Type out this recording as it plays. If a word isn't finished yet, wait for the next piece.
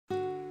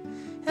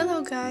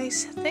Hello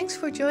guys, thanks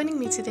for joining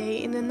me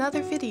today in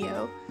another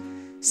video.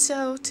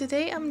 So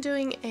today I'm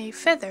doing a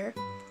feather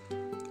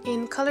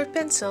in colored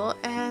pencil,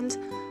 and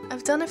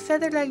I've done a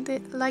feather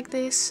like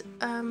this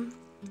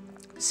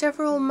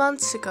several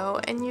months ago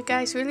and you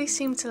guys really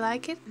seem to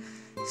like it.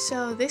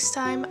 So this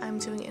time I'm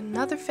doing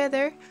another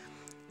feather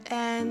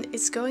and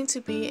it's going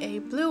to be a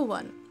blue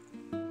one.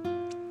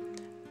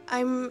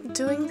 I'm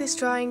doing this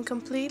drawing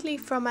completely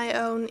from my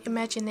own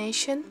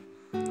imagination.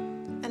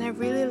 And I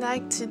really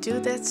like to do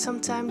that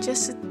sometimes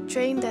just to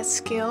train that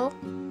skill,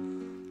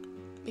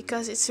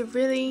 because I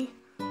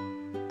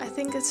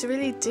think it's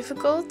really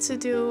difficult to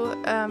do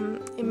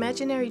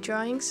imaginary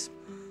drawings,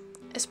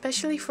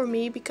 especially for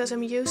me because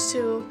I'm used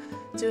to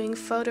doing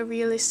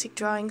photorealistic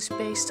drawings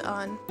based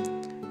on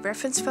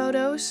reference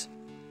photos,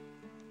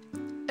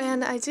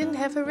 and I didn't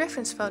have a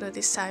reference photo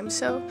this time,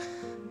 so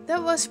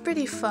that was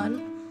pretty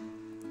fun.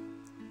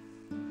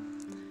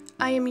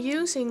 I am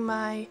using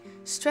my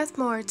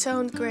Strathmore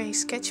toned grey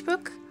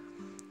sketchbook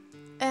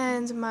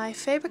and my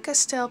Faber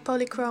Castell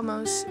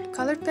Polychromos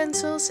colored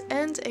pencils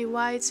and a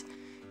white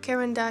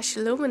Caran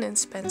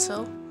Luminance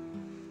pencil.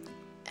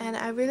 And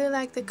I really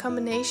like the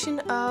combination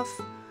of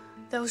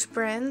those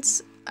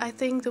brands. I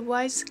think the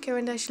white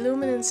Caran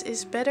Luminance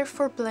is better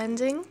for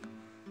blending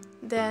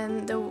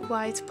than the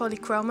white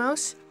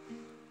Polychromos,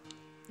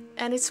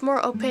 and it's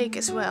more opaque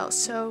as well,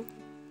 so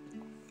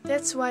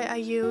that's why I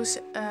use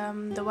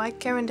the white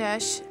Caran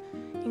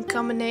in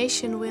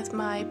combination with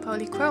my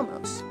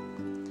Polychromos.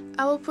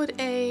 I will put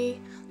a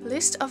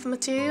list of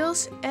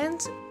materials and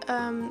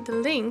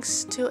the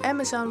links to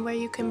Amazon where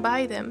you can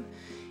buy them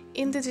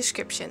in the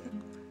description.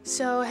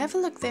 So have a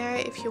look there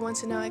if you want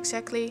to know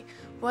exactly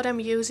what I'm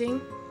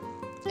using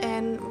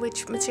and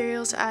which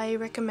materials I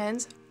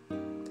recommend.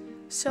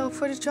 So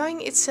for the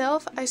drawing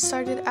itself, I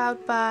started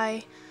out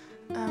by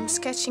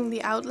sketching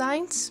the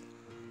outlines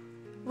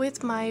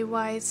with my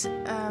white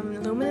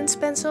Luminance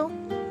pencil.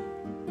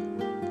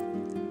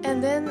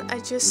 And then I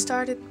just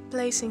started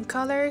placing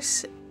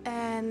colors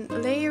and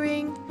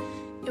layering.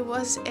 It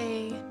was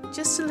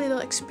just a little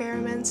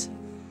experiment.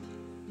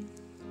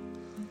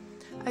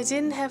 I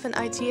didn't have an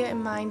idea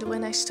in mind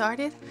when I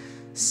started,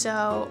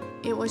 so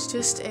it was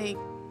just a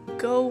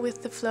go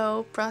with the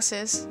flow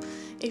process,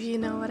 if you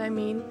know what I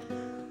mean.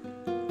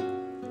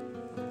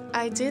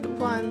 I did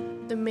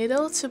want the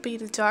middle to be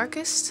the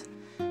darkest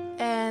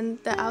and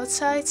the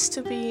outsides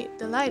to be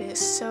the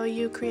lightest, so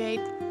you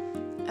create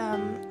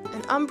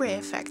an ombre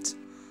effect.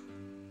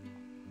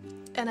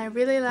 And I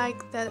really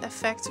like that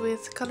effect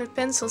with colored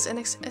pencils, and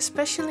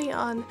especially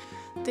on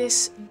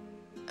this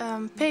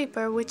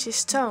paper, which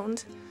is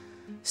toned,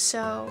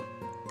 so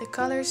the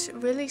colors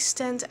really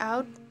stand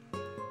out.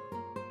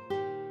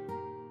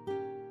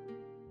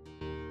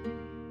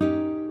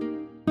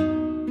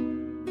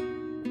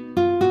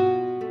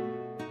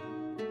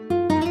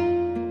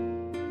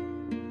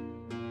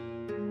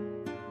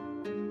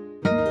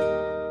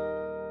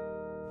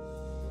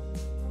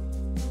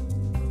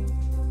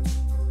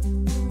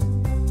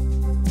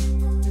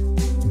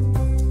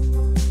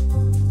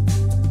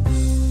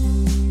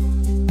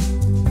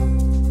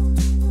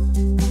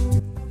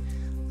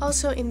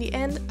 Also, in the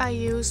end, I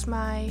used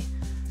my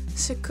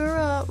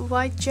Sakura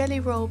white jelly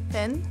roll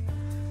pen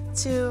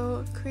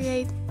to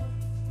create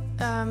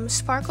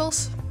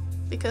sparkles,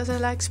 because I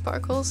like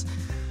sparkles.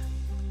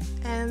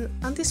 And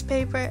on this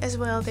paper as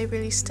well, they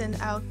really stand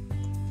out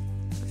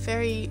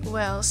very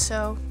well.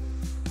 So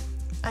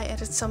I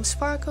added some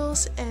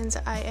sparkles and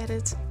I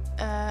added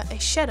a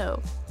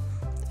shadow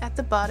at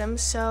the bottom,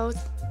 so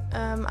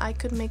I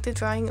could make the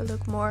drawing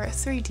look more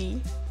 3D.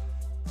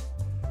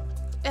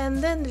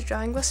 And then the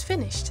drawing was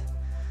finished.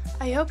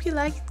 I hope you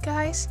liked it,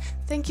 guys.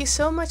 Thank you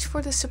so much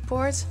for the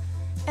support,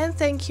 and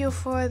thank you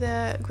for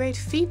the great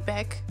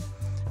feedback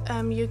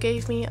you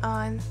gave me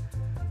on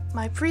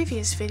my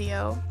previous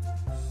video.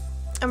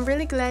 I'm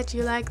really glad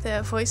you like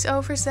the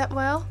voiceovers that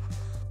well.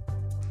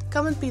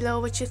 Comment below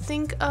what you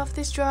think of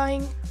this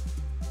drawing,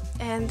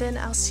 and then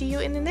I'll see you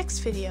in the next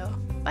video.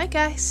 Bye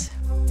guys!